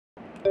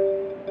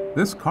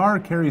This car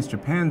carries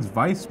Japan's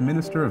Vice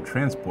Minister of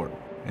Transport,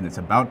 and it's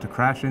about to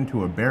crash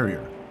into a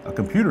barrier. A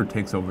computer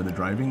takes over the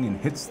driving and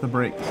hits the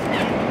brakes.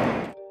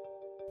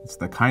 It's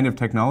the kind of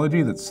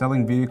technology that's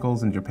selling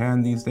vehicles in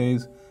Japan these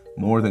days,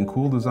 more than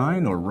cool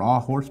design or raw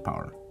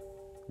horsepower.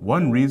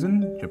 One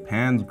reason,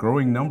 Japan's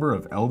growing number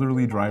of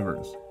elderly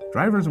drivers.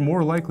 Drivers are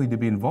more likely to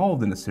be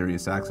involved in a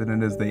serious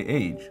accident as they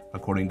age,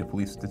 according to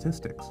police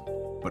statistics.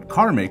 But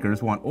car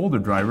makers want older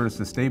drivers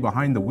to stay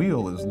behind the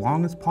wheel as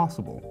long as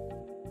possible.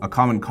 A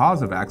common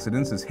cause of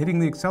accidents is hitting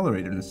the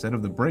accelerator instead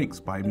of the brakes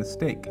by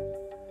mistake.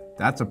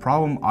 That's a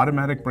problem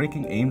automatic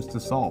braking aims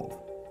to solve.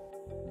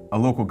 A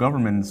local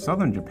government in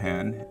southern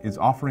Japan is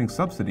offering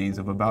subsidies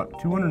of about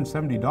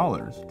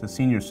 $270 to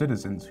senior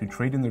citizens who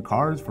trade in their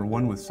cars for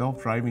one with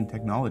self-driving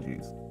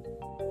technologies.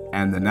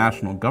 And the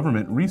national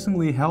government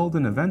recently held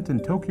an event in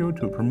Tokyo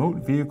to promote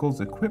vehicles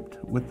equipped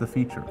with the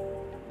feature.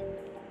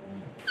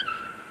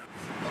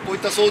 こういっ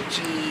た装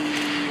置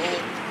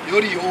をよ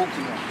り多くの、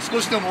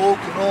少しでも多く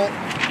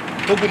の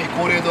特に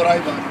高齢ドライ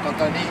バーの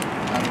方に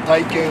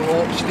体験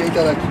をしてい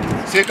ただき、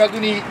正確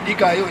に理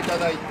解をいた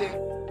だい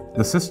て。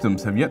The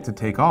systems have yet to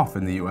take off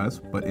in the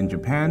US, but in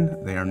Japan,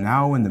 they are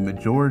now in the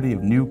majority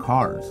of new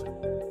cars.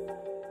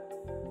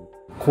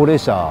 高齢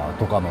者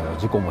とかの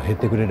事故も減っ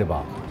てくれれ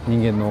ば、人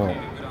間の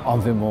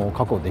安全も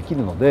確保でき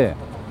るので、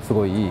す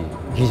ごいいい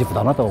技術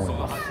だなと思い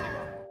ます。